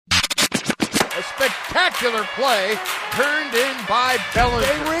A spectacular play turned in by Bellinger.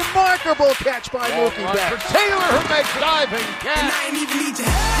 A remarkable catch by Mookie For Betts. Taylor, who makes diving catch. You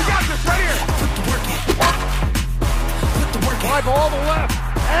got this right here. Put the work in. Put the work in. Fly ball to left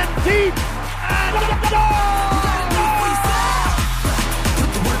and deep. And Put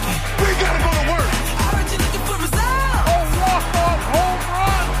the work in. we got to go to work. I heard you looking for results. A walk-off home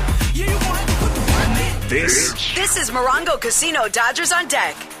run. Yeah, you gonna have to put the work in. This is Morongo Casino Dodgers on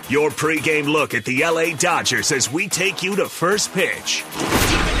deck. Your pregame look at the LA Dodgers as we take you to first pitch.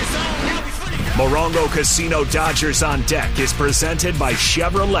 Morongo Casino Dodgers on deck is presented by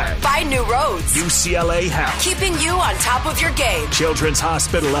Chevrolet, By New Roads. UCLA Health, Keeping you on top of your game. Children's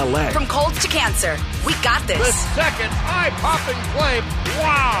Hospital LA, From colds to cancer, we got The this. second eye-popping play.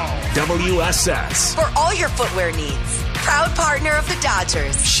 Wow. WSS, For all your footwear needs. Proud partner of the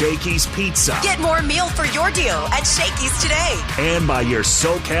Dodgers. Shakey's Pizza, Get more meal for your deal at Shakey's today. and by your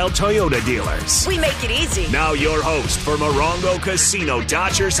SoCal Toyota dealers. We make it easy. Now your host for Morongo Casino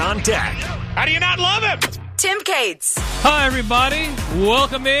Dodgers on deck. How do you not love him? Tim Cates. Hi, everybody.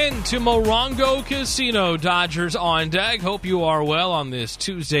 Welcome in to Morongo Casino Dodgers on deck. Hope you are well on this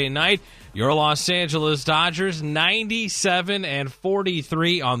Tuesday night. Your Los Angeles Dodgers,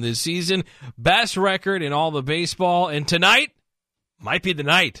 97-43 on this season. Best record in all the baseball. And tonight might be the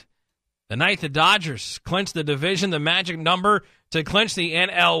night. The night the Dodgers clinch the division. The magic number to clinch the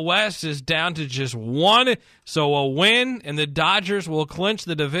NL West is down to just one. So a win, and the Dodgers will clinch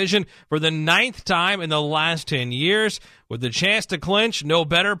the division for the 9th time in the last 10 years. With the chance to clinch, no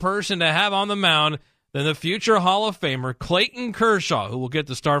better person to have on the mound than the future Hall of Famer Clayton Kershaw, who will get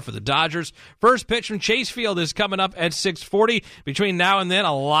the start for the Dodgers. First pitch from Chase Field is coming up at 6:40. Between now and then,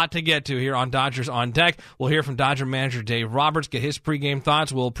 a lot to get to here on Dodgers on Deck. We'll hear from Dodger manager Dave Roberts, get his pregame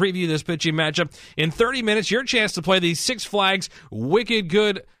thoughts. We'll preview this pitching matchup. In 30 minutes, your chance to play the Six Flags Wicked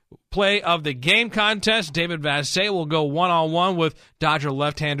Good Play of the Game contest. David Vassay will go one-on-one with Dodger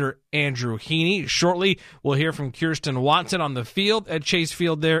left-hander Andrew Heaney. Shortly, we'll hear from Kirsten Watson on the field at Chase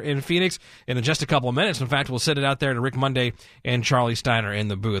Field there in Phoenix. In just a couple of minutes, in fact, we'll sit it out there to Rick Monday and Charlie Steiner in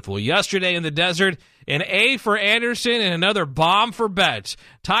the booth. Well, yesterday in the desert, an A for Anderson and another bomb for Betts.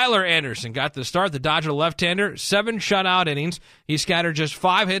 Tyler Anderson got the start, the Dodger left-hander, 7 shutout innings. He scattered just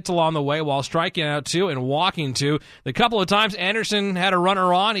 5 hits along the way while striking out 2 and walking 2. The couple of times Anderson had a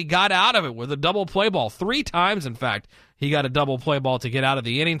runner on, he got out of it with a double play ball. 3 times, in fact, he got a double play ball to get out of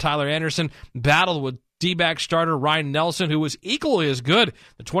the inning. Tyler Anderson battled with D-back starter Ryan Nelson, who was equally as good.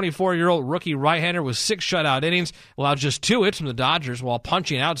 The 24-year-old rookie right-hander with 6 shutout innings, allowed just 2 hits from the Dodgers while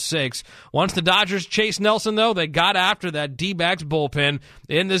punching out 6. Once the Dodgers chased Nelson, though, they got after that D-backs bullpen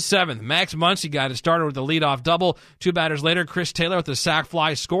in the 7th. Max Muncy got it started with a leadoff double. 2 batters later, Chris Taylor with the sac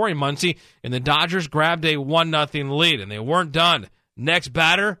fly scoring Muncy, and the Dodgers grabbed a 1-0 lead, and they weren't done. Next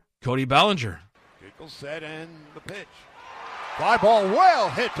batter, Cody Bellinger. Kickle set and the pitch. Fly ball well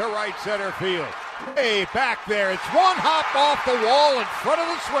hit to right center field. Way back there. It's one hop off the wall in front of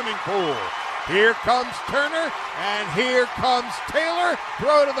the swimming pool. Here comes Turner, and here comes Taylor.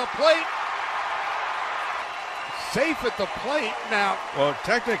 Throw to the plate. Safe at the plate now. Well,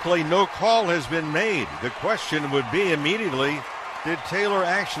 technically, no call has been made. The question would be immediately, did Taylor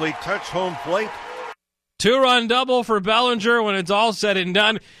actually touch home plate? 2-run double for Bellinger when it's all said and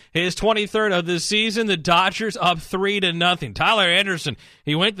done. His 23rd of the season. The Dodgers up 3-0. Tyler Anderson,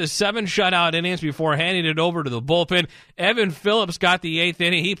 he went the 7 shutout innings before handing it over to the bullpen. Evan Phillips got the 8th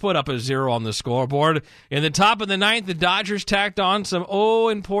inning. He put up a 0 on the scoreboard. In the top of the 9th, the Dodgers tacked on some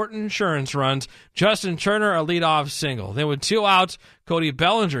important insurance runs. Justin Turner, a leadoff single. Then with 2 outs, Cody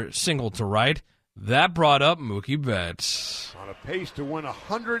Bellinger singled to right. That brought up Mookie Betts. On a pace to win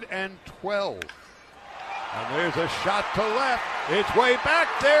 112. And there's a shot to left. It's way back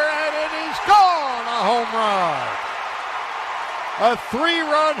there, and it is gone. A home run. A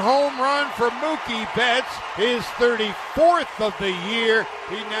 3-run home run for Mookie Betts, his 34th of the year.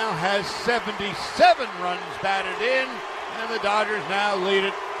 He now has 77 runs batted in, and the Dodgers now lead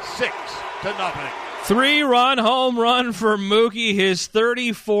it 6-0. 3-run home run for Mookie, his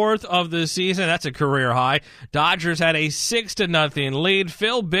 34th of the season. That's a career high. Dodgers had a 6-0 lead.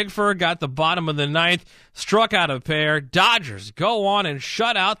 Phil Bickford got the bottom of the 9th, struck out a pair. Dodgers go on and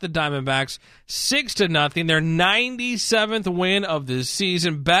shut out the Diamondbacks 6-0. Their 97th win of the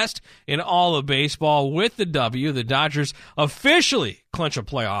season, best in all of baseball. With the W, the Dodgers officially clinch a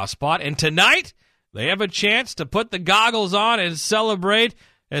playoff spot. And tonight, they have a chance to put the goggles on and celebrate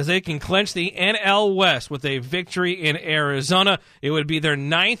as they can clinch the NL West with a victory in Arizona. It would be their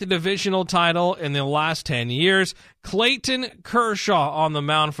 9th divisional title in the last 10 years. Clayton Kershaw on the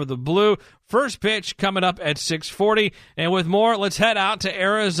mound for the Blue. First pitch coming up at 6:40. And with more, let's head out to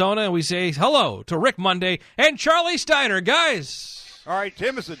Arizona. And we say hello to Rick Monday and Charlie Steiner. Guys. All right,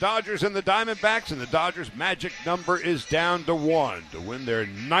 Tim, it's the Dodgers and the Diamondbacks, and the Dodgers' magic number is down to 1 to win their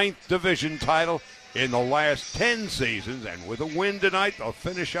 9th division title in the last 10 seasons. And with a win tonight, they'll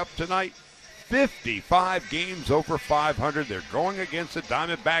finish up tonight 55 games over 500. They're going against a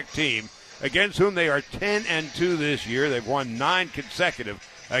Diamondback team against whom they are 10-2 this year. They've won 9 consecutive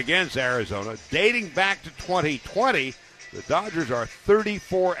against Arizona. Dating back to 2020, the Dodgers are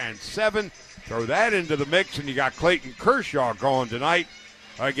 34-7. Throw that into the mix, and you got Clayton Kershaw going tonight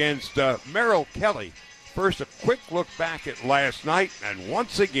against Merrill Kelly. First, a quick look back at last night, and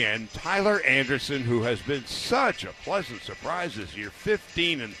once again, Tyler Anderson, who has been such a pleasant surprise this year,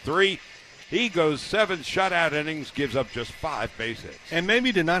 15-3. He goes 7 shutout innings, gives up just 5 base hits. And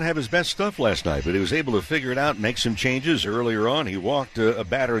maybe did not have his best stuff last night, but he was able to figure it out, make some changes earlier on. He walked a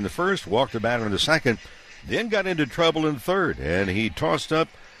batter in the first, walked a batter in the second, then got into trouble in third, and he tossed up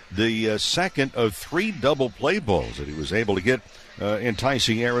the second of 3 double play balls that he was able to get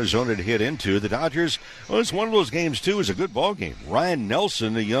enticing Arizona to hit into. The Dodgers, well, it's one of those games, too. It's a good ball game. Ryan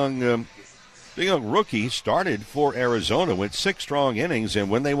Nelson, the young rookie, started for Arizona, went 6 strong innings, and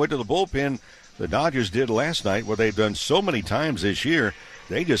when they went to the bullpen, the Dodgers did last night what they've done so many times this year.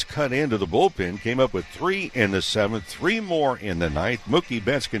 They just cut into the bullpen, came up with 3 in the 7th, 3 more in the 9th. Mookie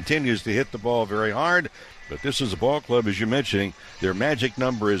Betts continues to hit the ball very hard, but this is a ball club, as you're mentioning. Their magic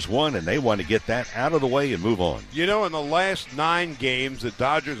number is 1, and they want to get that out of the way and move on. You know, in the last 9 games, the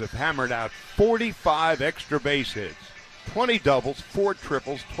Dodgers have hammered out 45 extra base hits, 20 doubles, 4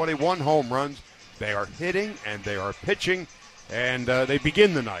 triples, 21 home runs. They are hitting and they are pitching, and they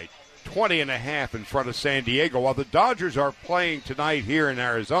begin the night 20.5 in front of San Diego. While the Dodgers are playing tonight here in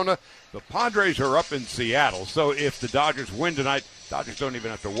Arizona, the Padres are up in Seattle. So if the Dodgers win tonight, Dodgers don't even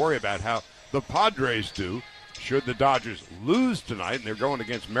have to worry about how the Padres do. Should the Dodgers lose tonight, and they're going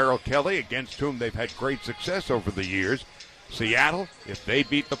against Merrill Kelly, against whom they've had great success over the years. Seattle, if they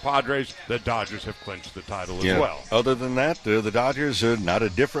beat the Padres, the Dodgers have clinched the title as well. Other than that, the Dodgers are not a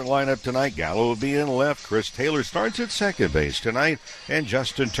different lineup tonight. Gallo will be in left. Chris Taylor starts at second base tonight, and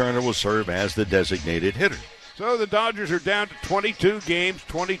Justin Turner will serve as the designated hitter. So the Dodgers are down to 22 games,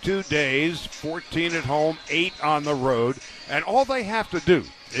 22 days, 14 at home, 8 on the road, and all they have to do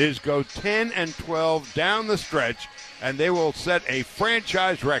is go 10-12 down the stretch, and they will set a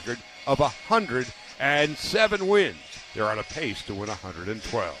franchise record of 107 wins. They're on a pace to win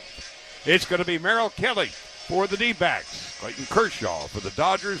 112. It's going to be Merrill Kelly for the D-backs. Clayton Kershaw for the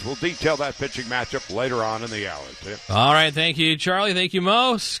Dodgers. We'll detail that pitching matchup later on in the hour. Tim. All right, thank you, Charlie. Thank you,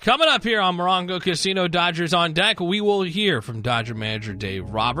 Mo. Coming up here on Morongo Casino, Dodgers on deck, we will hear from Dodger manager Dave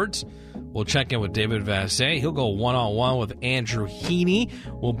Roberts. We'll check in with David Vassegh. He'll go one-on-one with Andrew Heaney.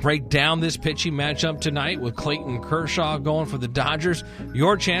 We'll break down this pitching matchup tonight with Clayton Kershaw going for the Dodgers.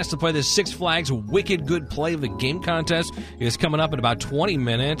 Your chance to play the Six Flags Wicked Good Play of the Game contest is coming up in about 20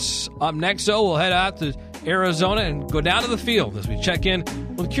 minutes. Up next, though, we'll head out to Arizona and go down to the field as we check in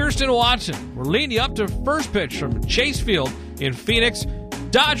with Kirsten Watson. We're leading you up to first pitch from Chase Field in Phoenix.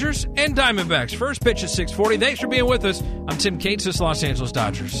 Dodgers and Diamondbacks. First pitch at 6:40. Thanks for being with us. I'm Tim Cates, this Los Angeles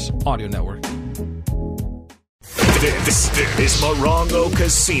Dodgers Audio Network. This is Morongo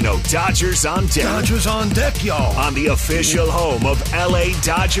Casino. Dodgers on deck. Dodgers on deck, y'all. On the official home of LA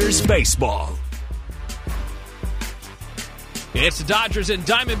Dodgers baseball. It's the Dodgers and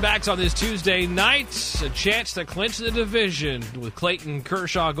Diamondbacks on this Tuesday night. A chance to clinch the division with Clayton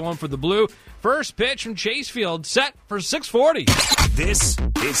Kershaw going for the blue. First pitch from Chase Field, set for 6:40. This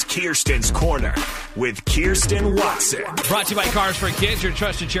is Kirsten's Corner with Kirsten Watson. Brought to you by Cars for Kids, your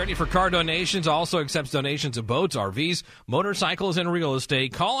trusted charity for car donations. Also accepts donations of boats, RVs, motorcycles, and real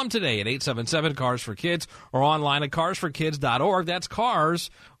estate. Call them today at 877-CARS-FOR-KIDS or online at carsforkids.org. That's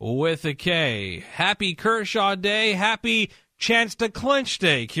Cars with a K. Happy Kershaw Day. Happy Chance to Clinch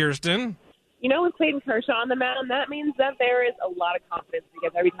Day, Kirsten. You know, with Clayton Kershaw on the mound, that means that there is a lot of confidence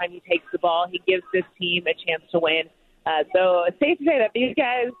because every time he takes the ball, he gives this team a chance to win. So it's safe to say that these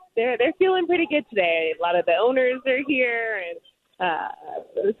guys, they're feeling pretty good today. A lot of the owners are here,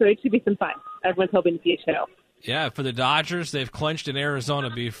 and so it should be some fun. Everyone's hoping to see a show. Yeah, for the Dodgers, they've clinched in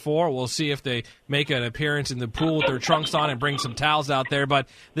Arizona before. We'll see if they make an appearance in the pool with their trunks on and bring some towels out there. But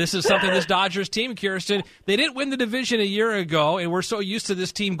this is something this Dodgers team, Kirsten, they didn't win the division a year ago, and we're so used to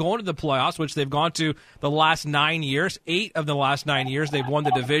this team going to the playoffs, which they've gone to the last 9 years. 8 of the last 9 years, they've won the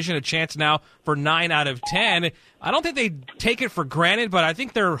division, a chance now for 9 out of 10. I don't think they take it for granted, but I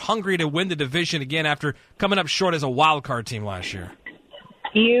think they're hungry to win the division again after coming up short as a wild card team last year.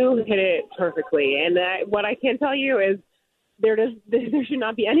 You hit it perfectly. And what I can tell you is there should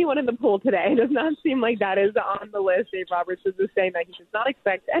not be anyone in the pool today. It does not seem like that is on the list. Dave Roberts is saying that he does not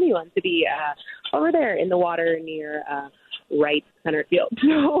expect anyone to be over there in the water near right center field.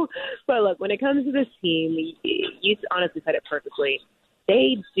 So, but look, when it comes to this team, you honestly said it perfectly.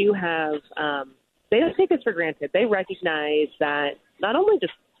 They do have they don't take this for granted. They recognize that not only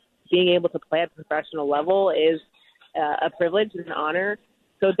just being able to play at a professional level is a privilege and an honor.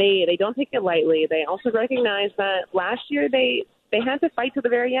 So they don't take it lightly. They also recognize that last year they had to fight to the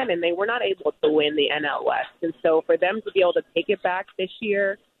very end, and they were not able to win the NL West. And so for them to be able to take it back this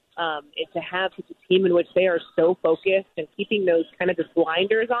year, and to have such a team in which they are so focused and keeping those kind of just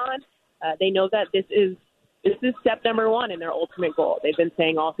blinders on, they know that this is step number one in their ultimate goal. They've been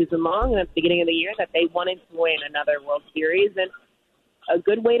saying all season long and at the beginning of the year that they wanted to win another World Series, and a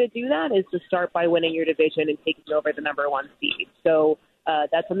good way to do that is to start by winning your division and taking over the number one seed. So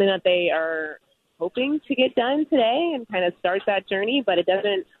that's something that they are hoping to get done today and kind of start that journey, but it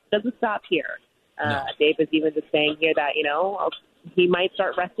doesn't stop here. No. Dave is even just saying here that, he might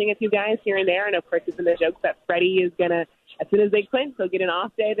start resting a few guys here and there, and of course it's in the jokes that Freddie is going to, as soon as they clinch, he'll get an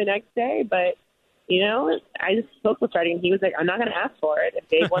off day the next day, but I just spoke with Freddie, and he was like, I'm not going to ask for it. If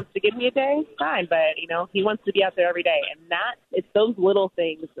Dave wants to give me a day, fine. But, he wants to be out there every day. And it's those little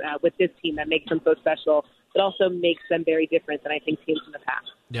things with this team that makes them so special. It also makes them very different than I think teams in the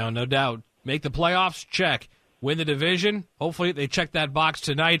past. No doubt. Make the playoffs, check. Win the division. Hopefully they check that box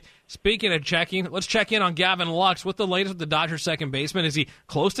tonight. Speaking of checking, let's check in on Gavin Lux. What's the latest with the Dodgers second baseman? Is he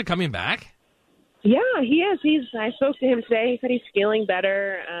close to coming back? Yeah, he is. I spoke to him today. He said he's feeling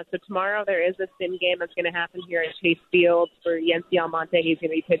better. So tomorrow there is a sim game that's going to happen here at Chase Field for Yency Almonte. He's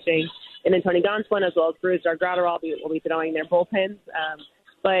going to be pitching. And then Tony Gonsolin as well as Brusdar Graterol will be throwing their bullpens.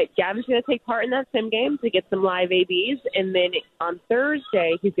 But Gavin's going to take part in that sim game to get some live ABs. And then on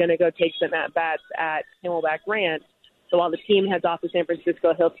Thursday, he's going to go take some at-bats at Camelback Ranch. So while the team heads off to San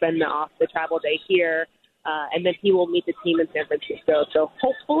Francisco, he'll spend the travel day here. And then he will meet the team in San Francisco. So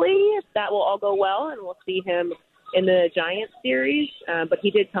hopefully that will all go well, and we'll see him in the Giants series. But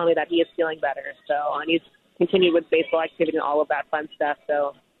he did tell me that he is feeling better. And he's continued with baseball activity and all of that fun stuff.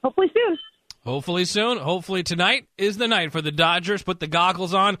 So hopefully soon. Hopefully soon. Hopefully tonight is the night for the Dodgers. Put the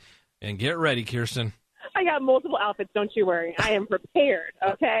goggles on and get ready, Kirsten. I got multiple outfits, don't you worry. I am prepared,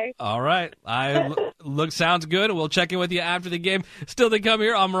 okay? All right. Sounds good. We'll check in with you after the game. Still to come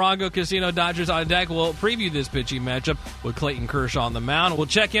here on Morongo Casino. Dodgers on deck. We'll preview this pitching matchup with Clayton Kershaw on the mound. We'll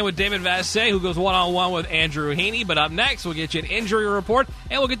check in with David Vassegh, who goes one-on-one with Andrew Heaney. But up next, we'll get you an injury report,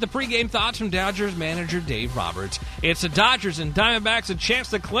 and we'll get the pregame thoughts from Dodgers manager Dave Roberts. It's the Dodgers and Diamondbacks, a chance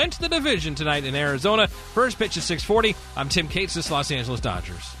to clinch the division tonight in Arizona. First pitch at 6:40. I'm Tim Cates, this Los Angeles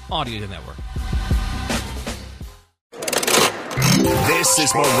Dodgers Audio Network. This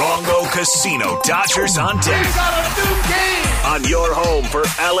is Morongo Casino Dodgers on deck. We got a new game. On your home for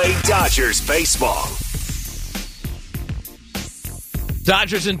LA Dodgers baseball.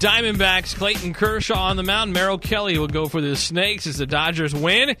 Dodgers and Diamondbacks, Clayton Kershaw on the mound. Merrill Kelly will go for the Snakes as the Dodgers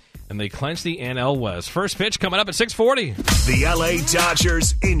win, and they clinch the NL West. First pitch coming up at 6:40. The LA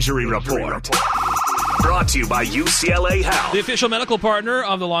Dodgers Injury Report. Brought to you by UCLA Health. The official medical partner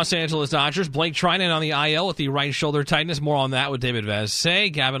of the Los Angeles Dodgers, Blake Treinen on the IL with the right shoulder tightness. More on that with David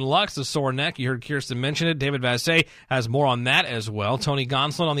Vassegh. Gavin Lux, the sore neck. You heard Kirsten mention it. David Vassegh has more on that as well. Tony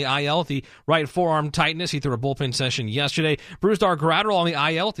Gonsolin on the IL with the right forearm tightness. He threw a bullpen session yesterday. Brusdar Graterol on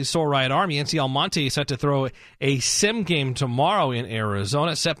the IL with the sore right arm. Yency Almonte set to throw a sim game tomorrow in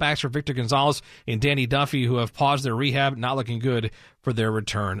Arizona. Setbacks for Victor Gonzalez and Danny Duffy, who have paused their rehab. Not looking good for their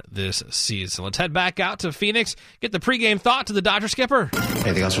return this season. Let's head back out to Phoenix, get the pregame thought to the Dodger skipper.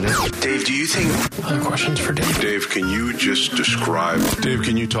 Anything else for Dave? Dave, do you think... Other questions for Dave? Dave, can you just describe... Dave,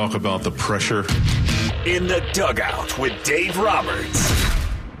 can you talk about the pressure? In the dugout with Dave Roberts.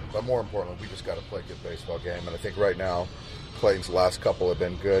 But more importantly, we just got to play a good baseball game. And I think right now, Clayton's last couple have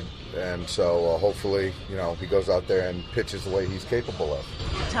been good. And so hopefully, he goes out there and pitches the way he's capable of.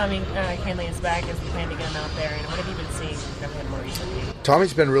 Tommy Kahnle is back. Is the plan to get him out there? And what have you been seeing from him more recently?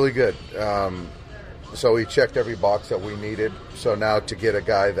 Tommy's been really good. So he checked every box that we needed. So now to get a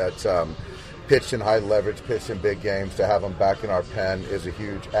guy that's pitched in high leverage, pitched in big games, to have him back in our pen is a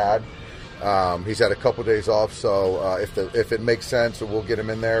huge add. He's had a couple days off, so if it makes sense, we'll get him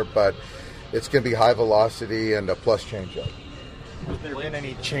in there. But it's going to be high velocity and a plus changeup. Has there been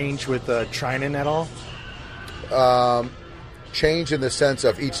any change with Treinen at all? Change in the sense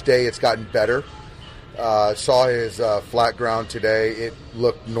of each day it's gotten better. Saw his flat ground today. It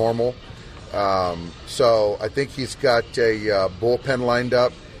looked normal. So I think he's got a bullpen lined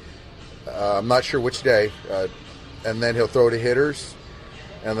up. I'm not sure which day. And then he'll throw to hitters.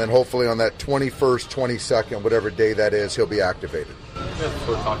 and then hopefully on that 21st, 22nd, whatever day that is, he'll be activated.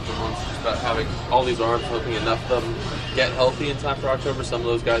 We're talking just about having all these arms, hoping enough of them get healthy in time for October. Some of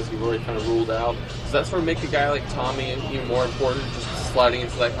those guys you've already kind of ruled out. Does that sort of make a guy like Tommy even more important, just sliding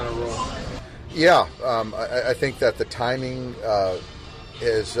into that kind of role? Yeah, I think that the timing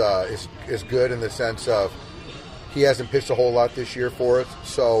is good in the sense of he hasn't pitched a whole lot this year for us,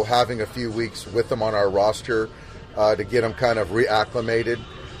 so having a few weeks with him on our roster to get him kind of reacclimated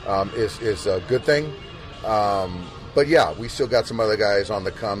is a good thing. But yeah, we still got some other guys on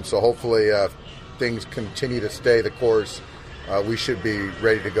the come, so hopefully things continue to stay the course. We should be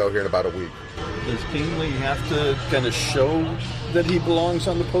ready to go here in about a week. Does Kingley have to kind of show that he belongs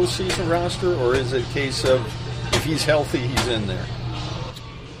on the postseason roster, or is it a case of if he's healthy, he's in there?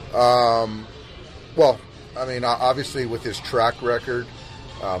 Well, I mean, obviously with his track record,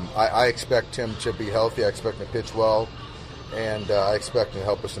 I expect him to be healthy. I expect him to pitch well, and I expect him to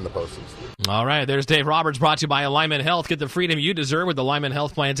help us in the postseason. All right, there's Dave Roberts, brought to you by Alignment Health. Get the freedom you deserve with Alignment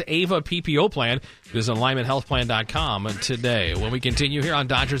Health Plan's AVA PPO plan. Visit AlignmentHealthPlan.com today. When we continue here on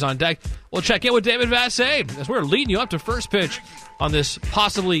Dodgers on Deck, we'll check in with David Vassegh as we're leading you up to first pitch on this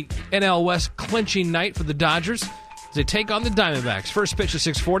possibly NL West clinching night for the Dodgers as they take on the Diamondbacks. First pitch is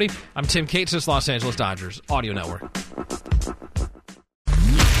 6:40. I'm Tim Cates, this Los Angeles Dodgers Audio Network.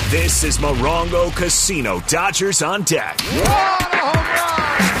 This is Morongo Casino Dodgers on Deck.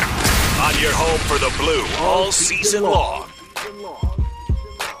 On your home for the Blue all season long.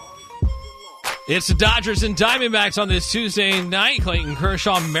 It's the Dodgers and Diamondbacks on this Tuesday night. Clayton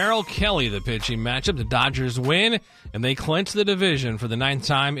Kershaw, Merrill Kelly, the pitching matchup. The Dodgers win, and they clinch the division for the 9th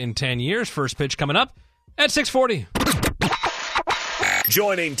time in 10 years. First pitch coming up at 6:40.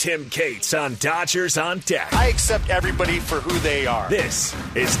 Joining Tim Cates on Dodgers on Deck. I accept everybody for who they are. This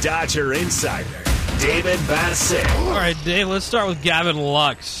is Dodger Insider David Vassegh. All right, Dave, let's start with Gavin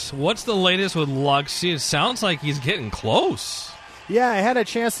Lux. What's the latest with Lux? It sounds like he's getting close. Yeah, I had a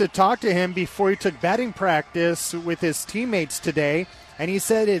chance to talk to him before he took batting practice with his teammates today, and he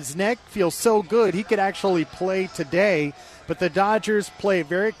said his neck feels so good he could actually play today. But the Dodgers play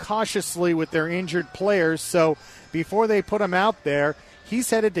very cautiously with their injured players, so before they put him out there,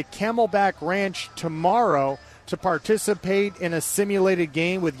 he's headed to Camelback Ranch tomorrow to participate in a simulated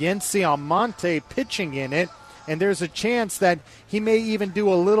game with Yency Almonte pitching in it. And there's a chance that he may even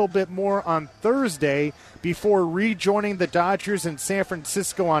do a little bit more on Thursday before rejoining the Dodgers in San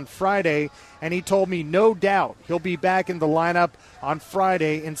Francisco on Friday. And he told me no doubt he'll be back in the lineup on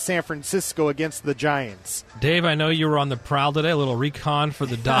Friday in San Francisco against the Giants. Dave, I know you were on the prowl today, a little recon for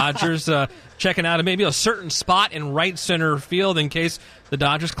the Dodgers, checking out maybe a certain spot in right center field in case the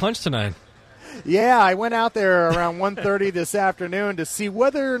Dodgers clinch tonight. Yeah, I went out there around 1:30 this afternoon to see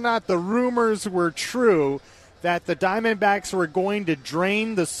whether or not the rumors were true that the Diamondbacks were going to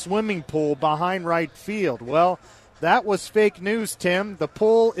drain the swimming pool behind right field. Well, that was fake news, Tim. The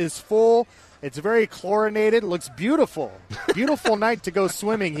pool is full. It's very chlorinated. It looks beautiful. Beautiful night to go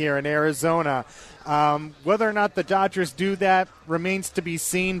swimming here in Arizona. Whether or not the Dodgers do that remains to be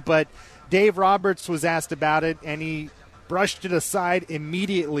seen, but Dave Roberts was asked about it, and he brushed it aside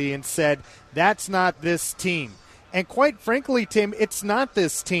immediately and said, that's not this team. And quite frankly, Tim, it's not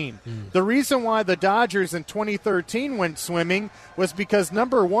this team. The reason why the Dodgers in 2013 went swimming was because,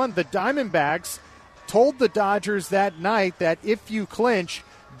 number one, the Diamondbacks told the Dodgers that night that if you clinch,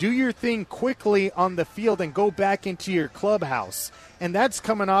 do your thing quickly on the field and go back into your clubhouse. And that's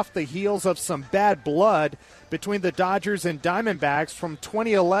coming off the heels of some bad blood between the Dodgers and Diamondbacks from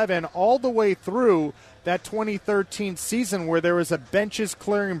 2011 all the way through that 2013 season where there was a benches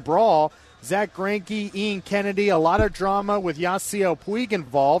clearing brawl. Zach Greinke, Ian Kennedy, a lot of drama with Yasiel Puig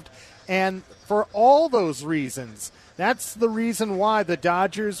involved. And for all those reasons, that's the reason why the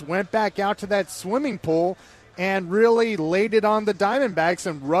Dodgers went back out to that swimming pool and really laid it on the Diamondbacks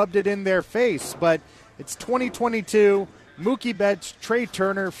and rubbed it in their face. But it's 2022. Mookie Betts, Trey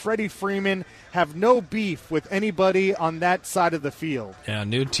Turner, Freddie Freeman have no beef with anybody on that side of the field. Yeah,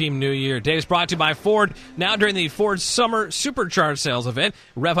 new team, new year. Dave's brought to you by Ford. Now during the Ford Summer Supercharged Sales event,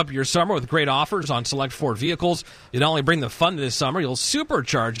 rev up your summer with great offers on select Ford vehicles. You not only bring the fun this summer, you'll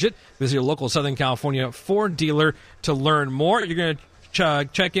supercharge it. Visit your local Southern California Ford dealer to learn more. You're going to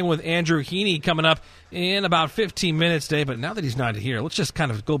check in with Andrew Heaney coming up in about 15 minutes, Dave. But now that he's not here, let's just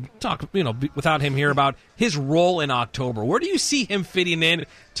kind of go talk, without him here about his role in October. Where do you see him fitting in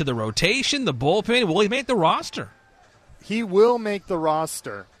to the rotation, the bullpen? Will he make the roster? He will make the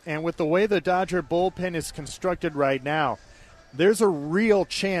roster. And with the way the Dodger bullpen is constructed right now, there's a real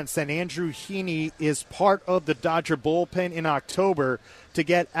chance that Andrew Heaney is part of the Dodger bullpen in October to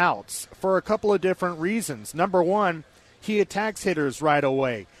get outs for a couple of different reasons. Number one, he attacks hitters right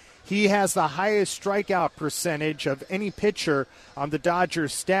away. He has the highest strikeout percentage of any pitcher on the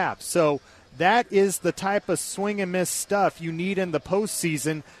Dodgers staff. So that is the type of swing and miss stuff you need in the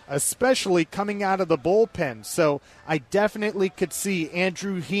postseason, especially coming out of the bullpen. So I definitely could see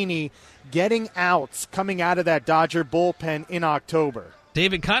Andrew Heaney getting outs coming out of that Dodger bullpen in October.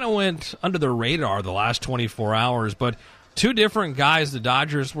 David, kind of went under the radar the last 24 hours, but two different guys the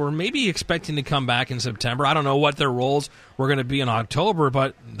Dodgers were maybe expecting to come back in September. I don't know what their roles were going to be in October,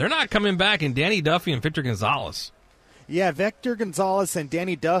 but they're not coming back, in Danny Duffy and Victor Gonzalez. Yeah, Victor Gonzalez and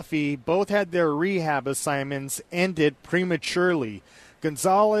Danny Duffy both had their rehab assignments ended prematurely.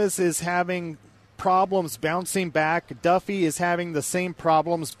 Gonzalez is having problems bouncing back. Duffy is having the same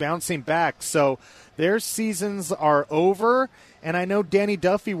problems bouncing back. So their seasons are over, and I know Danny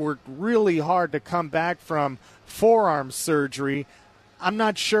Duffy worked really hard to come back from forearm surgery. I'm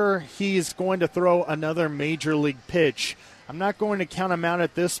not sure he's going to throw another major league pitch. I'm not going to count him out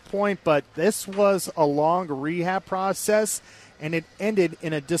at this point, but this was a long rehab process, and it ended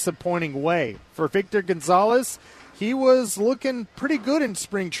in a disappointing way. For Victor Gonzalez, he was looking pretty good in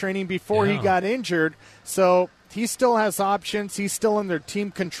spring training before he got injured, so he still has options. He's still in their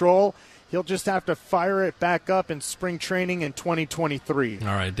team control. He'll just have to fire it back up in spring training in 2023. All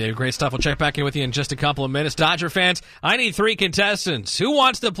right, Dave, great stuff. We'll check back in with you in just a couple of minutes. Dodger fans, I need 3 contestants. Who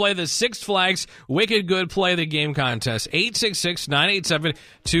wants to play the Six Flags Wicked Good Play of the Game contest?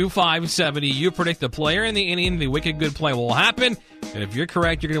 866-987-2570. You predict the player in the inning, the Wicked Good Play will happen. And if you're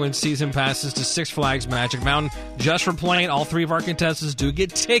correct, you're going to win season passes to Six Flags Magic Mountain just for playing. All 3 of our contestants do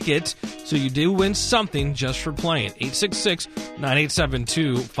get tickets, so you do win something just for playing.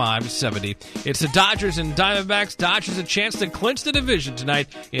 866-987-2570. It's the Dodgers and Diamondbacks. Dodgers a chance to clinch the division tonight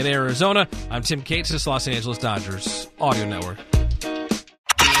in Arizona. I'm Tim Cates, this Los Angeles Dodgers Audio Network.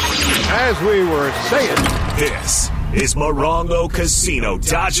 As we were saying, this is Morongo Casino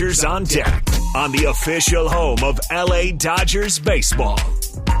Dodgers on Deck on the official home of LA Dodgers baseball.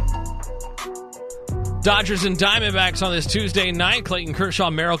 Dodgers and Diamondbacks on this Tuesday night. Clayton Kershaw,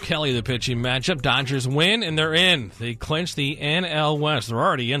 Merrill Kelly, the pitching matchup. Dodgers win, and they're in. They clinch the NL West. They're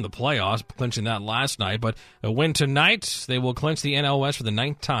already in the playoffs, clinching that last night. But a win tonight, they will clinch the NL West for the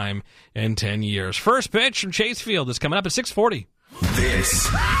 9th time in 10 years. First pitch from Chase Field is coming up at 6:40. This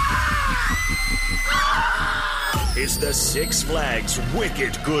is the Six Flags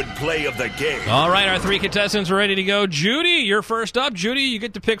Wicked Good Play of the Game. All right, our 3 contestants are ready to go. Judy, you're first up. Judy, you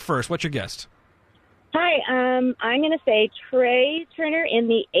get to pick first. What's your guess? Hi, I'm going to say Trey Turner in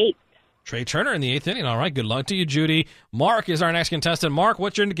the 8th. Trey Turner in the 8th inning. All right, good luck to you, Judy. Mark is our next contestant. Mark,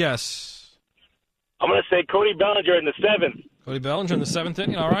 what's your guess? I'm going to say Cody Bellinger in the 7th. Cody Bellinger in the 7th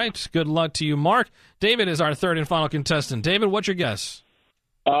inning. All right, good luck to you, Mark. David is our 3rd and final contestant. David, what's your guess?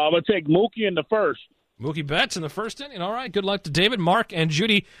 I'm going to take Mookie in the 1st. Mookie Betts in the 1st inning. All right, good luck to David, Mark, and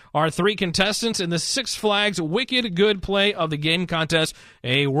Judy, our 3 contestants in the Six Flags Wicked Good Play of the Game contest.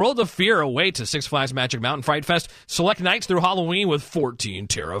 A world of fear awaits at Six Flags Magic Mountain Fright Fest. Select nights through Halloween with 14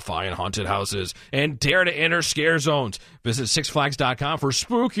 terrifying haunted houses and dare to enter scare zones. Visit sixflags.com for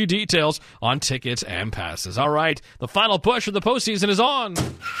spooky details on tickets and passes. All right, the final push of the postseason is on.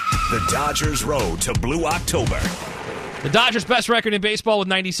 The Dodgers road to Blue October. The Dodgers' best record in baseball with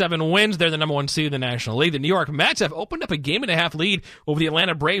 97 wins. They're the number 1 seed in the National League. The New York Mets have opened up a 1.5-game lead over the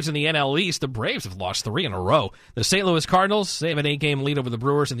Atlanta Braves in the NL East. The Braves have lost 3 in a row. The St. Louis Cardinals, they have an 8-game lead over the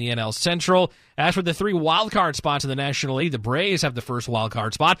Brewers in the NL Central. As for the 3 wildcard spots in the National League, the Braves have the first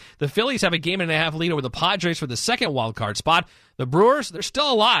wildcard spot. The Phillies have a 1.5-game lead over the Padres for the second wildcard spot. The Brewers, they're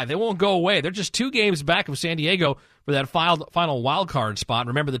still alive. They won't go away. They're just 2 games back of San Diego for that final wildcard spot.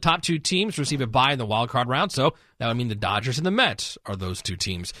 Remember, the top 2 teams receive a bye in the wildcard round, so that would mean the Dodgers and the Mets are those 2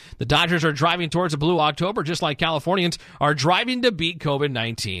 teams. The Dodgers are driving towards a Blue October, just like Californians are driving to beat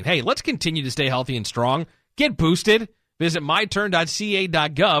COVID-19. Hey, let's continue to stay healthy and strong. Get boosted. Visit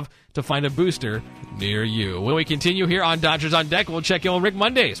myturn.ca.gov to find a booster near you. When we continue here on Dodgers on Deck, we'll check in with Rick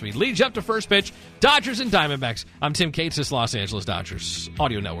Monday as we lead you up to first pitch. Dodgers and Diamondbacks. I'm Tim Cates, this Los Angeles Dodgers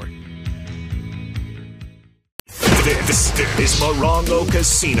Audio Network. This is Morongo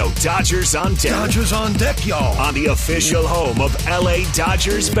Casino Dodgers on Deck. Dodgers on deck, y'all. On the official home of LA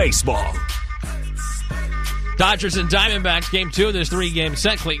Dodgers baseball. Dodgers and Diamondbacks, game 2 of this 3-game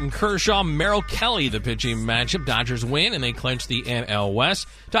set. Clayton Kershaw, Merrill Kelly, the pitching matchup. Dodgers win, and they clinch the NL West.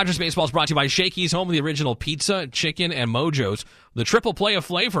 Dodgers baseball is brought to you by Shakey's, home of the original pizza, chicken, and Mojo's. The triple play of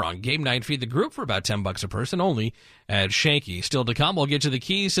flavor on game night. Feed the group for about $10 a person only at Shakey's. Still to come, we'll get to the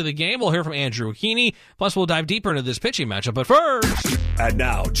keys to the game. We'll hear from Andrew Heaney. Plus, we'll dive deeper into this pitching matchup. But first... And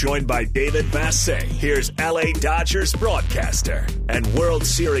now, joined by David Massey, here's LA Dodgers broadcaster and World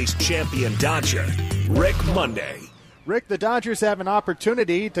Series champion Dodger, Rick Monday. Rick, the Dodgers have an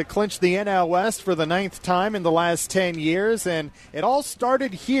opportunity to clinch the NL West for the 9th time in the last 10 years, and it all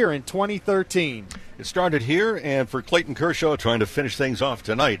started here in 2013. It started here, and for Clayton Kershaw trying to finish things off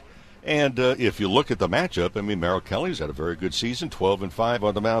tonight. And if you look at the matchup, I mean, Merrill Kelly's had a very good season, 12-5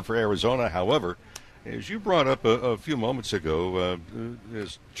 on the mound for Arizona. However, as you brought up a few moments ago,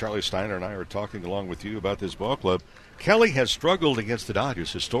 as Charlie Steiner and I were talking along with you about this ball club, Kelly has struggled against the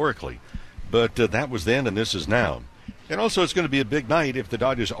Dodgers historically, but that was then and this is now. And also, it's going to be a big night if the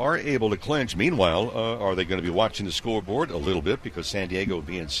Dodgers are able to clinch. Meanwhile, are they going to be watching the scoreboard? A little bit, because San Diego will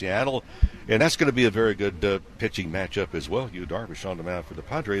be in Seattle. And that's going to be a very good pitching matchup as well. Yu Darvish on the mound for the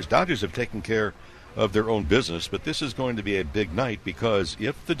Padres. Dodgers have taken care of their own business, but this is going to be a big night because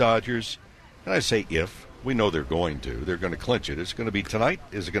if the Dodgers, and I say if, we know they're going to clinch it. It's going to be tonight.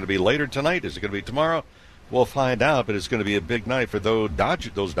 Is it going to be later tonight? Is it going to be tomorrow? We'll find out, but it's going to be a big night for those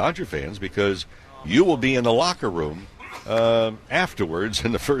Dodger fans because you will be in the locker room afterwards,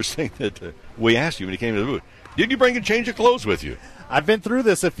 and the first thing that we asked you when you came to the booth, did you bring a change of clothes with you? I've been through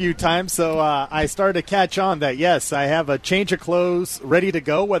this a few times, so I started to catch on that, yes, I have a change of clothes ready to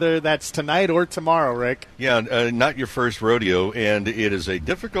go, whether that's tonight or tomorrow, Rick. Yeah, not your first rodeo, and it is a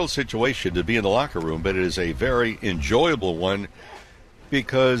difficult situation to be in the locker room, but it is a very enjoyable one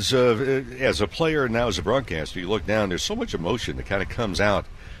because as a player and now as a broadcaster, you look down, there's so much emotion that kind of comes out,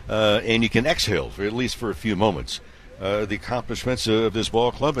 and you can exhale, at least for a few moments. The accomplishments of this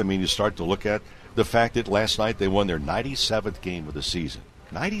ball club, I mean, you start to look at the fact that last night they won their 97th game of the season.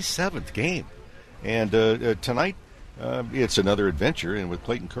 97th game. And tonight, it's another adventure, and with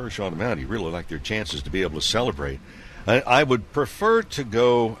Clayton Kershaw on the mound, you really like their chances to be able to celebrate. I would prefer to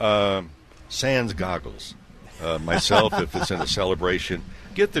go sans goggles myself if it's in a celebration.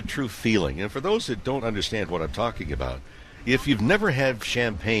 Get the true feeling. And for those that don't understand what I'm talking about, if you've never had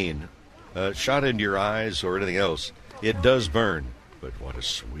champagne shot into your eyes or anything else, it does burn, but what a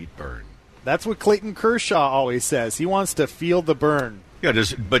sweet burn. That's what Clayton Kershaw always says. He wants to feel the burn. Yeah,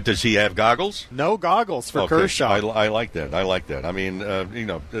 does he have goggles? No goggles for Kershaw. I like that. I mean,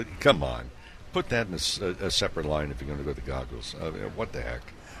 come on. Put that in a separate line if you're going to go with the goggles. What the heck?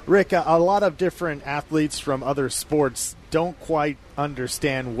 Rick, a lot of different athletes from other sports don't quite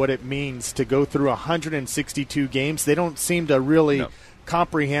understand what it means to go through 162 games. They don't seem to really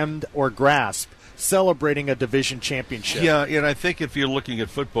comprehend or grasp celebrating a division championship. Yeah, and I think if you're looking at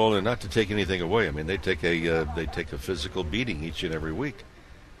football, and not to take anything away, I mean they take a physical beating each and every week,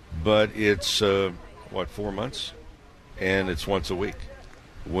 but it's 4 months, and it's once a week.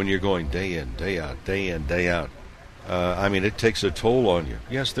 When you're going day in, day out, I mean it takes a toll on you.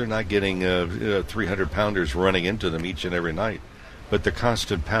 Yes, they're not getting 300-pounders running into them each and every night, but the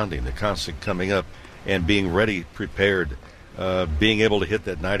constant pounding, the constant coming up, and being ready, prepared. Being able to hit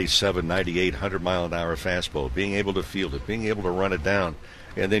that 97, 98, 100-mile-an-hour fastball, being able to field it, being able to run it down,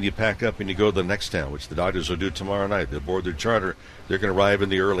 and then you pack up and you go to the next town, which the Dodgers will do tomorrow night. They'll board their charter. They're going to arrive in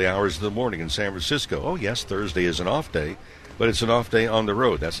the early hours of the morning in San Francisco. Oh, yes, Thursday is an off day, but it's an off day on the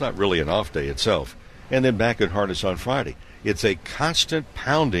road. That's not really an off day itself. And then back at Harness on Friday. It's a constant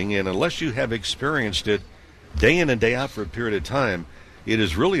pounding, and unless you have experienced it day in and day out for a period of time, it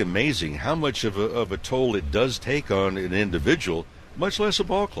is really amazing how much of a toll it does take on an individual, much less a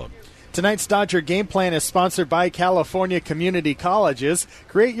ball club. Tonight's Dodger Game Plan is sponsored by California Community Colleges.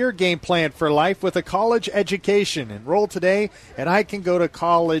 Create your game plan for life with a college education. Enroll today at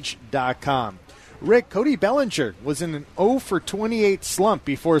icangotocollege.com. Rick, Cody Bellinger was in an 0-for-28 slump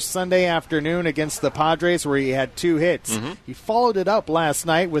before Sunday afternoon against the Padres where he had 2 hits. Mm-hmm. He followed it up last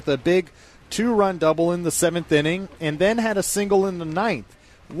night with a big 2-run double in the 7th inning, and then had a single in the 9th.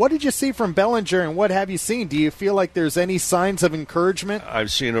 What did you see from Bellinger, and what have you seen? Do you feel like there's any signs of encouragement?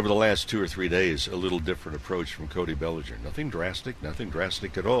 I've seen over the last 2 or 3 days a little different approach from Cody Bellinger. Nothing drastic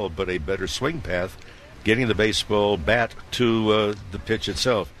at all, but a better swing path, getting the baseball bat to the pitch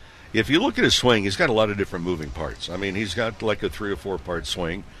itself. If you look at his swing, he's got a lot of different moving parts. I mean, he's got like a 3 or 4 part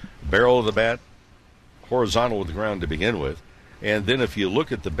swing, barrel of the bat, horizontal with the ground to begin with. And then if you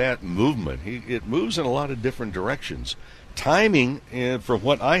look at the bat movement, it moves in a lot of different directions. Timing, from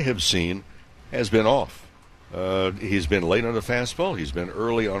what I have seen, has been off. He's been late on the fastball. He's been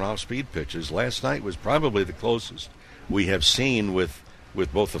early on off-speed pitches. Last night was probably the closest we have seen with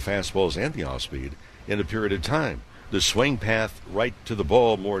both the fastballs and the off-speed in a period of time. The swing path right to the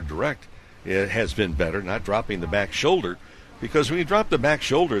ball, more direct, has been better, not dropping the back shoulder. Because when you drop the back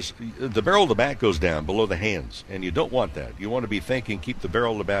shoulders, the barrel of the bat goes down below the hands, and you don't want that. You want to be thinking, keep the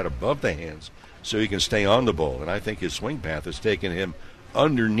barrel of the bat above the hands so you can stay on the ball. And I think his swing path has taken him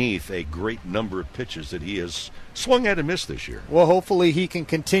underneath a great number of pitches that he has swung at and missed this year. Well, hopefully he can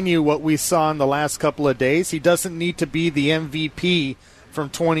continue what we saw in the last couple of days. He doesn't need to be the MVP from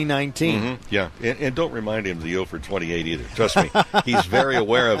 2019. Mm-hmm. Yeah, and don't remind him of the 0 for 28 either. Trust me, he's very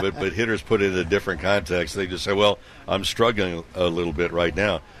aware of it, but hitters put it in a different context. They just say, well, I'm struggling a little bit right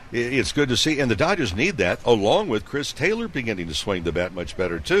now. It's good to see, and the Dodgers need that, along with Chris Taylor beginning to swing the bat much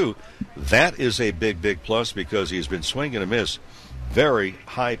better, too. That is a big, big plus because he's been swing and a miss very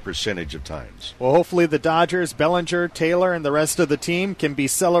high percentage of times. Well, hopefully the Dodgers, Bellinger, Taylor, and the rest of the team can be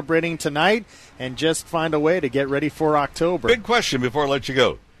celebrating tonight and just find a way to get ready for October. Big question before I let you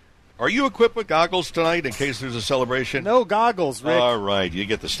go. Are you equipped with goggles tonight in case there's a celebration? No goggles, Rick. All right, you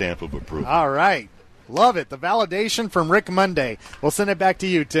get the stamp of approval. All right. Love it. The validation from Rick Monday. We'll send it back to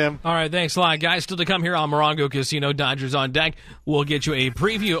you, Tim. All right, thanks a lot, guys. Still to come here on Morongo Casino, Dodgers on deck. We'll get you a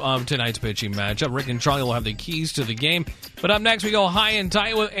preview of tonight's pitching matchup. Rick and Charlie will have the keys to the game. But up next, we go high and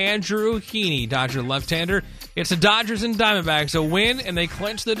tight with Andrew Heaney, Dodger left-hander. It's the Dodgers and Diamondbacks, a win, and they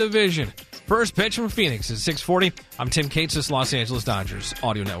clinch the division. First pitch from Phoenix is 6:40. I'm Tim Cates, this Los Angeles Dodgers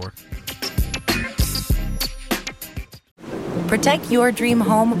Audio Network. Protect your dream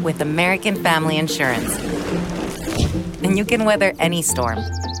home with American Family Insurance. And you can weather any storm.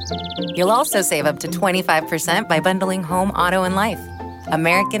 You'll also save up to 25% by bundling home, auto, and life.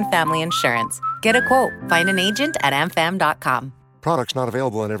 American Family Insurance. Get a quote. Find an agent at amfam.com. Products not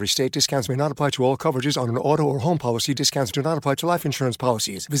available in every state. Discounts may not apply to all coverages on an auto or home policy. Discounts do not apply to life insurance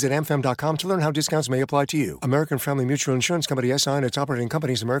policies. Visit amfam.com to learn how discounts may apply to you. American Family Mutual Insurance Company, SI, and its operating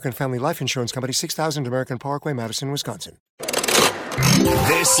companies, American Family Life Insurance Company, 6000 American Parkway, Madison, Wisconsin.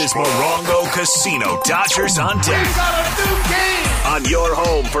 This is Morongo Casino Dodgers on deck. We got a new game on your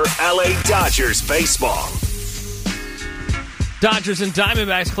home for LA Dodgers baseball. Dodgers and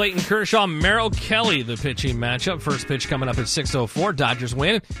Diamondbacks, Clayton Kershaw, Merrill Kelly, the pitching matchup. First pitch coming up at 6:04. Dodgers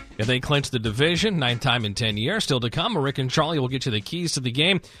win if they clinch the division. 9th time in 10 years. Still to come. Rick and Charlie will get you the keys to the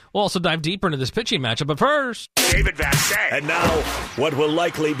game. We'll also dive deeper into this pitching matchup. But first, David Vassegh. And now, what will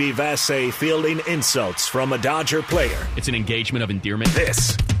likely be Vassegh fielding insults from a Dodger player. It's an engagement of endearment.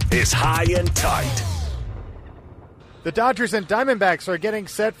 This is High and Tight. The Dodgers and Diamondbacks are getting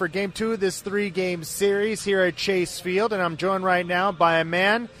set for Game 2 of this 3-game series here at Chase Field, and I'm joined right now by a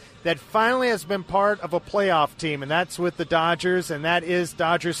man that finally has been part of a playoff team, and that's with the Dodgers, and that is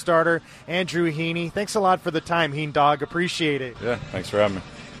Dodgers starter Andrew Heaney. Thanks a lot for the time, Heen Dog. Appreciate it. Yeah, thanks for having me.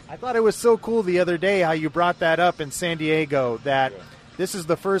 I thought it was so cool the other day how you brought that up in San Diego, that this is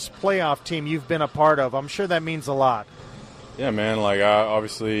the first playoff team you've been a part of. I'm sure that means a lot. Yeah, man, like I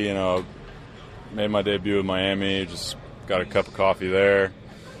obviously, made my debut in Miami, just got a cup of coffee there,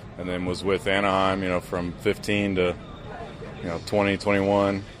 and then was with Anaheim, from 15 to, 20,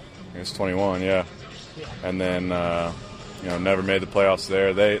 21, I guess 21, yeah. And then, never made the playoffs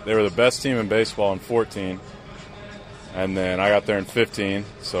there. They were the best team in baseball in 14, and then I got there in 15,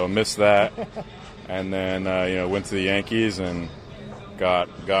 so missed that. And then, went to the Yankees and got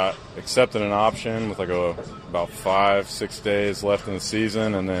accepted an option with about 5-6 days left in the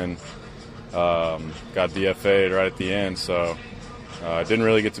season, and then got DFA'd right at the end, so I didn't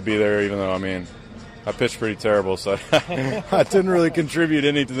really get to be there, even though, I pitched pretty terrible, so I didn't really contribute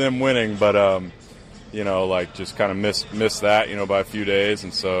any to them winning, but, just kind of missed that, by a few days,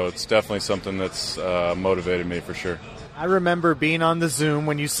 and so it's definitely something that's motivated me for sure. I remember being on the Zoom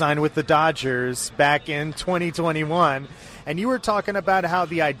when you signed with the Dodgers back in 2021, and you were talking about how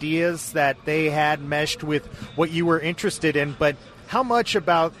the ideas that they had meshed with what you were interested in, but how much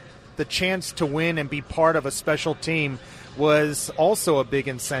about the chance to win and be part of a special team was also a big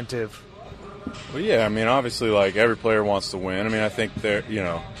incentive? Well, yeah, obviously, every player wants to win. I think you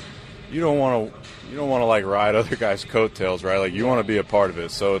don't want to ride other guys' coattails, right? You want to be a part of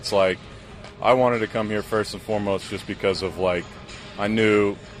it. So it's I wanted to come here first and foremost just because of I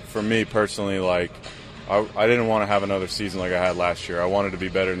knew for me personally, I didn't want to have another season like I had last year. I wanted to be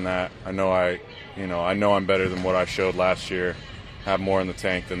better than that. I know I'm better than what I showed last year. Have more in the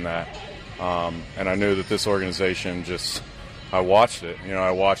tank than that. And I knew that this organization I watched it.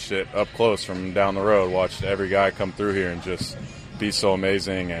 I watched it up close from down the road, watched every guy come through here and just be so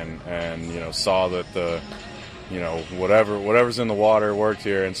amazing and saw that the, whatever's in the water worked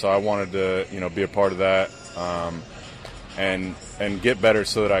here. And so I wanted to, be a part of that and get better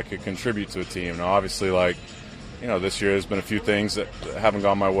so that I could contribute to a team. Now, obviously, this year there's been a few things that haven't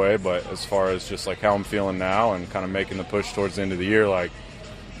gone my way, but as far as just how I'm feeling now and kind of making the push towards the end of the year,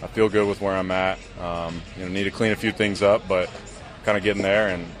 I feel good with where I'm at. Need to clean a few things up, but kind of getting there.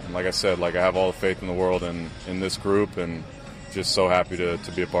 And like I said, I have all the faith in the world in this group, and just so happy to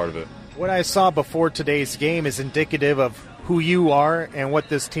be a part of it. What I saw before today's game is indicative of who you are and what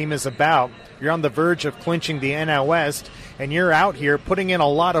this team is about. You're on the verge of clinching the NL West, and you're out here putting in a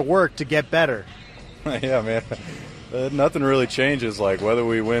lot of work to get better. Yeah, man. Nothing really changes. Like, whether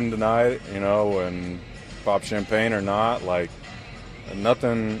we win tonight, and pop champagne or not, like,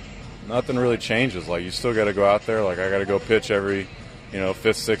 nothing really changes. Like, you still got to go out there. Like, I got to go pitch every, 5th,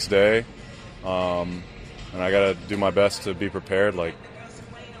 6th day. And I got to do my best to be prepared. Like,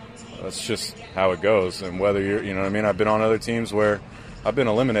 that's just how it goes. And whether you're, I've been on other teams where I've been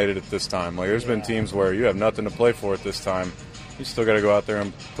eliminated at this time. Like, there's been teams where you have nothing to play for at this time. You still got to go out there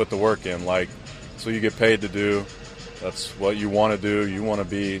and put the work in. Like, that's what you get paid to do. That's what you want to do. You want to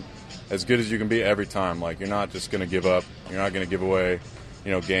be as good as you can be every time. Like, you're not just going to give up. You're not going to give away,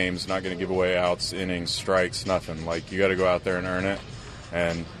 games. Not going to give away outs, innings, strikes, nothing. Like, you got to go out there and earn it.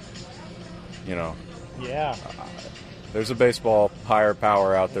 And, yeah. There's a baseball higher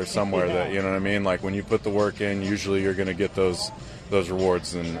power out there somewhere that, like, when you put the work in, usually you're going to get those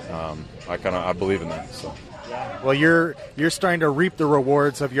rewards. And I believe in that. So. Well, you're starting to reap the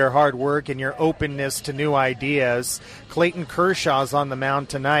rewards of your hard work and your openness to new ideas. Clayton Kershaw's on the mound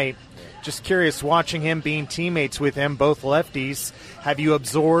tonight. Just curious, watching him, being teammates with him, both lefties, have you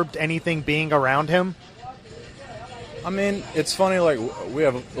absorbed anything being around him? I mean, it's funny, like, we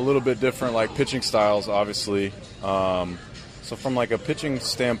have a little bit different, like, pitching styles, obviously. So from, like, a pitching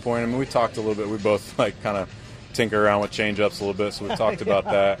standpoint, I mean, we talked a little bit. We both, like, kind of tinker around with change-ups a little bit, so we talked about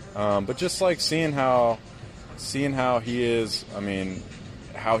that. But just, like, seeing how he is, I mean,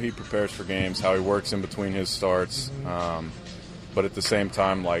 how he prepares for games, how he works in between his starts. But at the same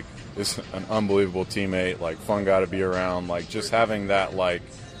time, like, is an unbelievable teammate, like, fun guy to be around. Like, just having that, like,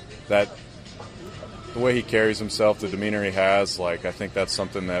 that – the way he carries himself, the demeanor he has, like, I think that's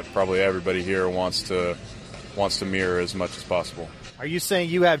something that probably everybody here wants to mirror as much as possible. Are you saying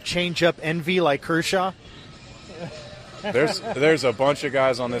you have change-up envy like Kershaw? There's a bunch of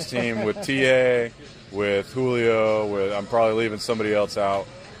guys on this team with TA, with Julio, I'm probably leaving somebody else out,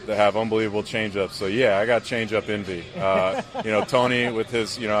 that have unbelievable change-ups. So, yeah, I got change-up envy. Tony with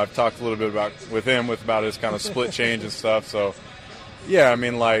his, I've talked a little bit about his kind of split change and stuff. So, yeah, I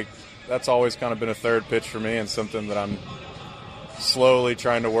mean, like, that's always kind of been a third pitch for me and something that I'm slowly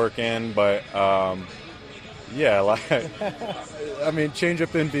trying to work in. But, yeah, like, I mean,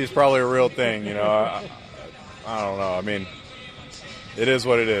 change-up envy is probably a real thing, I don't know. I mean, it is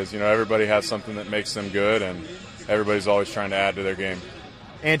what it is. Everybody has something that makes them good, and everybody's always trying to add to their game.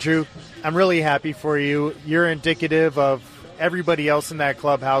 Andrew, I'm really happy for you. You're indicative of everybody else in that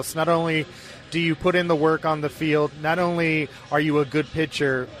clubhouse. Not only do you put in the work on the field, not only are you a good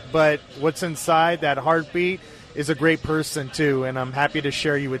pitcher, but what's inside that heartbeat is a great person too. And I'm happy to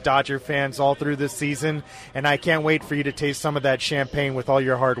share you with Dodger fans all through this season. And I can't wait for you to taste some of that champagne with all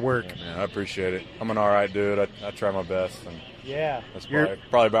your hard work. Yeah, man, I appreciate it. I'm an all right dude. I try my best. And yeah. That's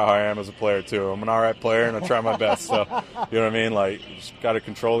probably about how I am as a player too. I'm an all right player and I try my best. So, you know what I mean? Like, you just got to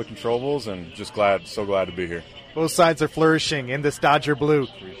control the controllables, and just so glad to be here. Both sides are flourishing in this Dodger blue.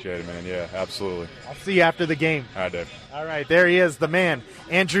 Appreciate it, man. Yeah, absolutely. I'll see you after the game. All right, Dave. All right, there he is, the man,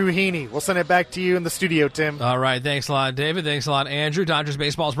 Andrew Heaney. We'll send it back to you in the studio, Tim. All right, thanks a lot, David. Thanks a lot, Andrew. Dodgers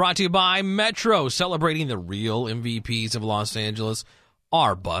Baseball is brought to you by Metro, celebrating the real MVPs of Los Angeles,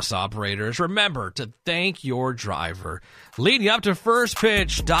 our bus operators. Remember to thank your driver. Leading up to first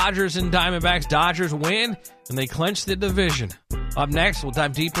pitch, Dodgers and Diamondbacks. Dodgers win, and they clinch the division. Up next, we'll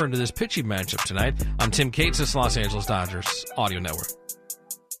dive deeper into this pitching matchup tonight. I'm Tim Cates, this Los Angeles Dodgers Audio Network.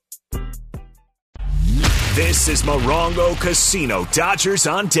 This is Morongo Casino Dodgers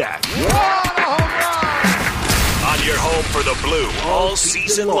on deck. On your home for the blue all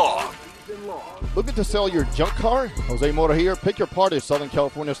season long. Looking to sell your junk car? Jose Mota here. Pick Your Part is Southern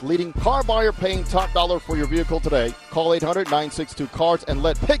California's leading car buyer, paying top dollar for your vehicle today. Call 800-962-CARS and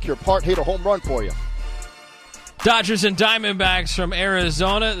let Pick Your Part hit a home run for you. Dodgers and Diamondbacks from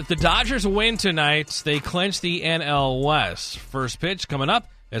Arizona. If the Dodgers win tonight, they clinch the NL West. First pitch coming up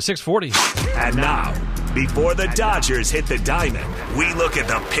at 6:40. And now, before the Dodgers hit the diamond, we look at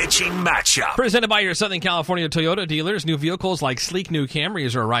the pitching matchup. Presented by your Southern California Toyota dealers. New vehicles like sleek new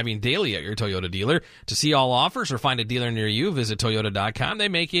Camrys are arriving daily at your Toyota dealer. To see all offers or find a dealer near you, visit Toyota.com. They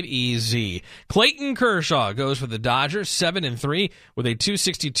make it easy. Clayton Kershaw goes for the Dodgers, 7-3 with a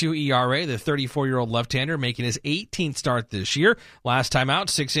 2.62 ERA. The 34-year-old left-hander making his 18th start this year. Last time out,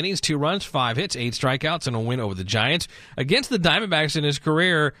 6 innings, 2 runs, 5 hits, 8 strikeouts, and a win over the Giants. Against the Diamondbacks in his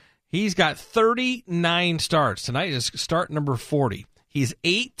career, he's got 39 starts. Tonight is start number 40. He's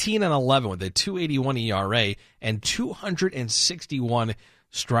 18-11 with a 2.81 ERA and 261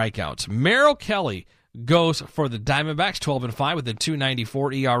 strikeouts. Merrill Kelly goes for the Diamondbacks, 12-5 with a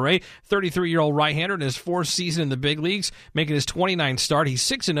 2.94 ERA. 33-year-old right-hander in his fourth season in the big leagues, making his 29th start. He's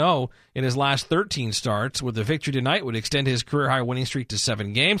 6-0 in his last 13 starts. With the victory tonight, would extend his career-high winning streak to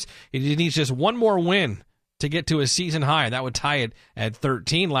 7 games. He needs just one more win to get to a season high. That would tie it at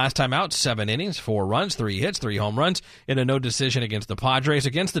 13. Last time out, 7 innings, 4 runs, 3 hits, 3 home runs in a no decision against the Padres.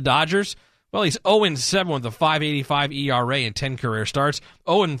 Against the Dodgers, well, he's 0-7 with a 5.85 ERA in 10 career starts.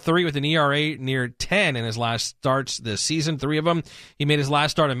 0-3 with an ERA near 10 in his last starts this season, 3 of them. He made his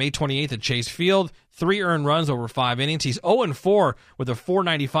last start on May 28th at Chase Field. 3 earned runs over 5 innings. He's 0-4 with a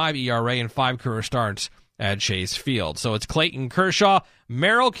 4.95 ERA in 5 career starts at Chase Field. So it's Clayton Kershaw,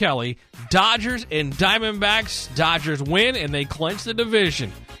 Merrill Kelly, Dodgers and Diamondbacks. Dodgers win and they clinch the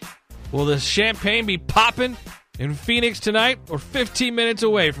division. Will the champagne be popping in Phoenix tonight? Or 15 minutes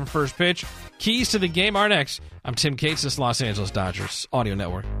away from first pitch? Keys to the game are next. I'm Tim Cates, this Los Angeles Dodgers Audio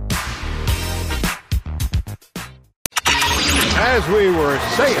Network. As we were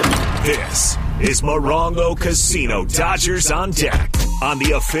saying, this is Morongo Casino Dodgers on Deck on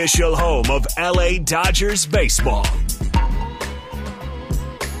the official home of LA Dodgers baseball.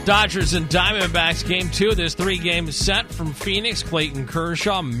 Dodgers and Diamondbacks game 2 of this 3-game set from Phoenix. Clayton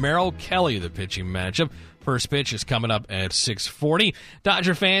Kershaw, Merrill Kelly, the pitching matchup. First pitch is coming up at 6:40.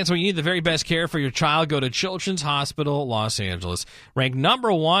 Dodger fans, when you need the very best care for your child, go to Children's Hospital Los Angeles. Ranked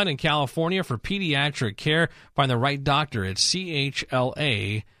number 1 in California for pediatric care. Find the right doctor at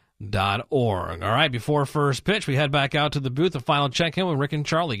chla.org. All right, before first pitch, we head back out to the booth. A final check-in with Rick and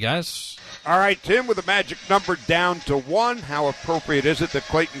Charlie, guys. All right, Tim, with the magic number down to 1, how appropriate is it that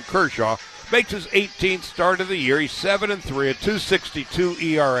Clayton Kershaw makes his 18th start of the year? He's 7-3, a 2.62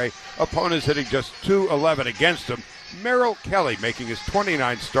 ERA. Opponents hitting just 2.11 against him. Merrill Kelly making his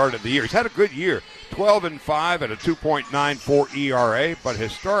 29th start of the year. He's had a good year, 12-5 at a 2.94 ERA, but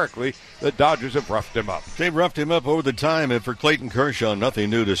historically, the Dodgers have roughed him up. They've roughed him up over the time, and for Clayton Kershaw,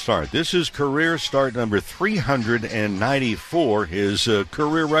 nothing new to start. This is career start number 394. His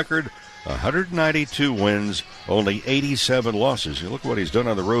career record, 192 wins, only 87 losses. You look what he's done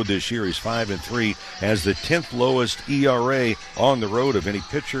on the road this year. He's 5-3, has the 10th lowest ERA on the road of any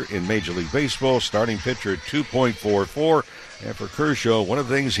pitcher in Major League Baseball. Starting pitcher at 2.44. And for Kershaw, one of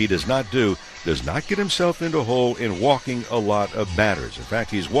the things he does not do, does not get himself into a hole in walking a lot of batters. In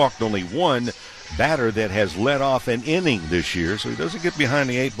fact, he's walked only one batter that has led off an inning this year, so he doesn't get behind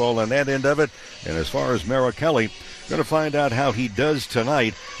the 8 ball on that end of it. And as far as Merrill Kelly, going to find out how he does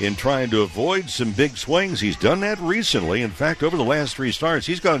tonight in trying to avoid some big swings. He's done that recently. In fact, over the last 3 starts,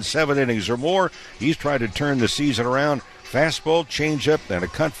 he's gone 7 innings or more. He's tried to turn the season around. Fastball, changeup, and a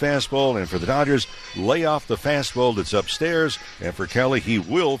cut fastball. And for the Dodgers, lay off the fastball that's upstairs. And for Kelly, he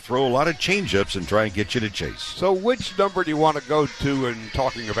will throw a lot of changeups and try and get you to chase. So which number do you want to go to in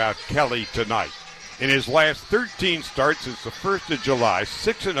talking about Kelly tonight? In his last 13 starts since the 1st of July,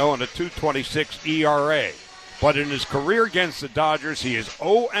 6-0 and a 2.26 ERA. But in his career against the Dodgers, he is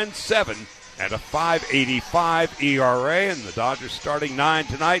 0-7 and a 5.85 ERA. And the Dodgers starting 9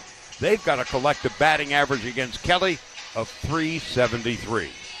 tonight, they've got a collective batting average against Kelly of .373.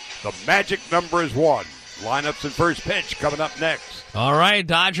 The magic number is 1. Lineups and first pitch coming up next. All right,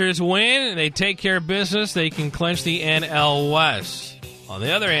 Dodgers win. They take care of business. They can clinch the NL West. On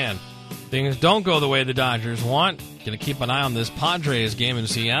the other hand, things don't go the way the Dodgers want. Going to keep an eye on this Padres game in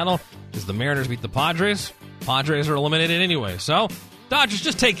Seattle because the Mariners beat the Padres. Padres are eliminated anyway. So, Dodgers,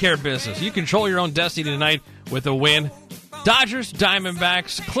 just take care of business. You control your own destiny tonight with a win. Dodgers,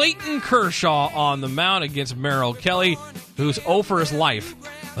 Diamondbacks, Clayton Kershaw on the mound against Merrill Kelly, who's 0 for his life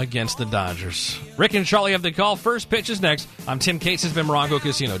against the Dodgers. Rick and Charlie have the call. First pitch is next. I'm Tim Cates. This has been Morongo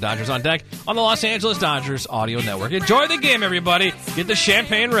Casino. Dodgers on deck on the Los Angeles Dodgers Audio Network. Enjoy the game, everybody. Get the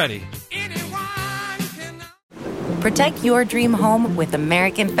champagne ready. Protect your dream home with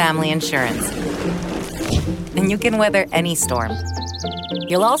American Family Insurance. And you can weather any storm.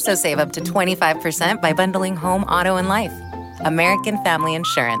 You'll also save up to 25% by bundling home, auto, and life. American Family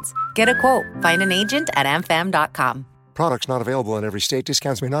Insurance. Get a quote. Find an agent at amfam.com. Products not available in every state.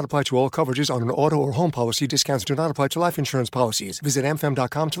 Discounts may not apply to all coverages on an auto or home policy. Discounts do not apply to life insurance policies. Visit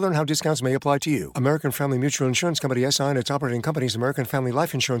amfam.com to learn how discounts may apply to you. American Family Mutual Insurance Company, SI, and its operating companies, American Family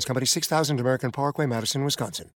Life Insurance Company, 6000 American Parkway, Madison, Wisconsin.